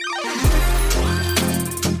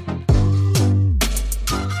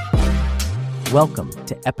Welcome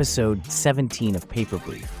to episode 17 of Paper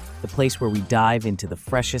Brief, the place where we dive into the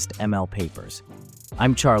freshest ML papers.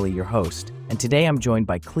 I'm Charlie, your host, and today I'm joined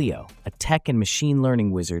by Cleo, a tech and machine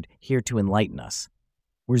learning wizard here to enlighten us.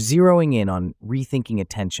 We're zeroing in on rethinking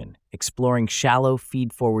attention, exploring shallow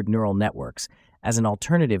feed-forward neural networks as an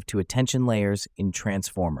alternative to attention layers in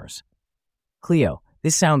transformers. Cleo,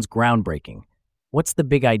 this sounds groundbreaking. What's the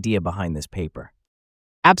big idea behind this paper?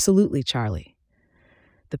 Absolutely, Charlie.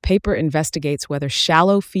 The paper investigates whether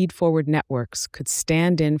shallow feed-forward networks could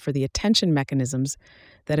stand in for the attention mechanisms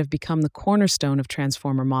that have become the cornerstone of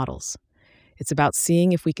transformer models. It's about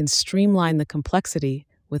seeing if we can streamline the complexity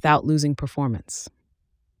without losing performance.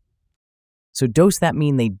 So does that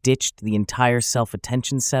mean they ditched the entire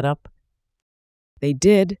self-attention setup? They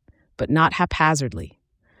did, but not haphazardly.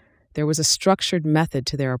 There was a structured method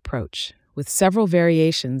to their approach, with several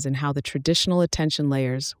variations in how the traditional attention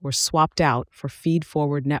layers were swapped out for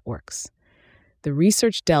feed-forward networks. The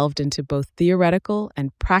research delved into both theoretical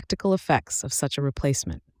and practical effects of such a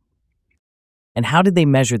replacement. And how did they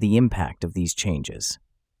measure the impact of these changes?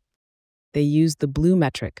 They used the BLUE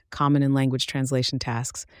metric, common in language translation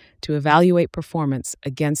tasks, to evaluate performance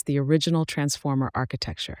against the original transformer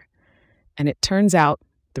architecture. And it turns out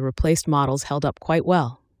the replaced models held up quite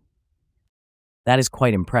well. That is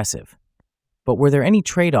quite impressive. But were there any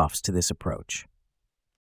trade-offs to this approach?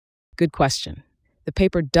 Good question. The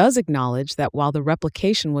paper does acknowledge that while the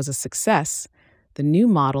replication was a success, the new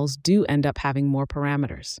models do end up having more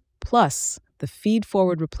parameters. Plus, the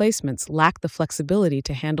feed-forward replacements lack the flexibility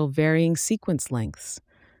to handle varying sequence lengths,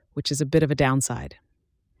 which is a bit of a downside.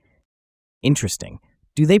 Interesting.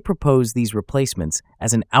 Do they propose these replacements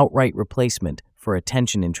as an outright replacement for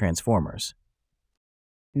attention in transformers?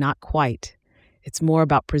 Not quite. It's more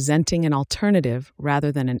about presenting an alternative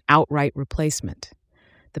rather than an outright replacement.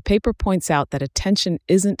 The paper points out that attention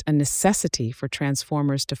isn't a necessity for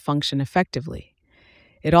transformers to function effectively.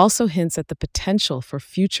 It also hints at the potential for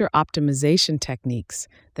future optimization techniques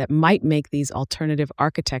that might make these alternative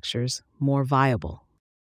architectures more viable.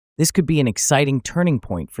 This could be an exciting turning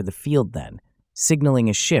point for the field then, signaling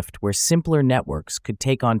a shift where simpler networks could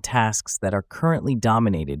take on tasks that are currently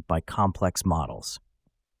dominated by complex models.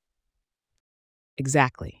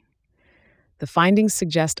 Exactly. The findings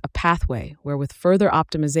suggest a pathway where, with further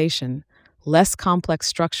optimization, less complex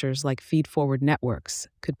structures like feed-forward networks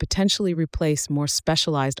could potentially replace more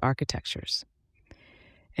specialized architectures.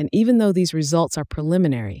 And even though these results are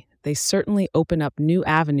preliminary, they certainly open up new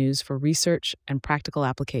avenues for research and practical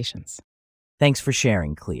applications. Thanks for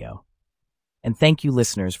sharing, Cleo. And thank you,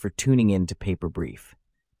 listeners, for tuning in to Paper Brief.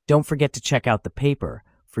 Don't forget to check out the paper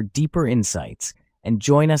for deeper insights and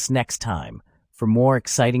join us next time for more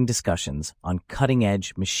exciting discussions on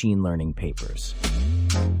cutting-edge machine learning papers.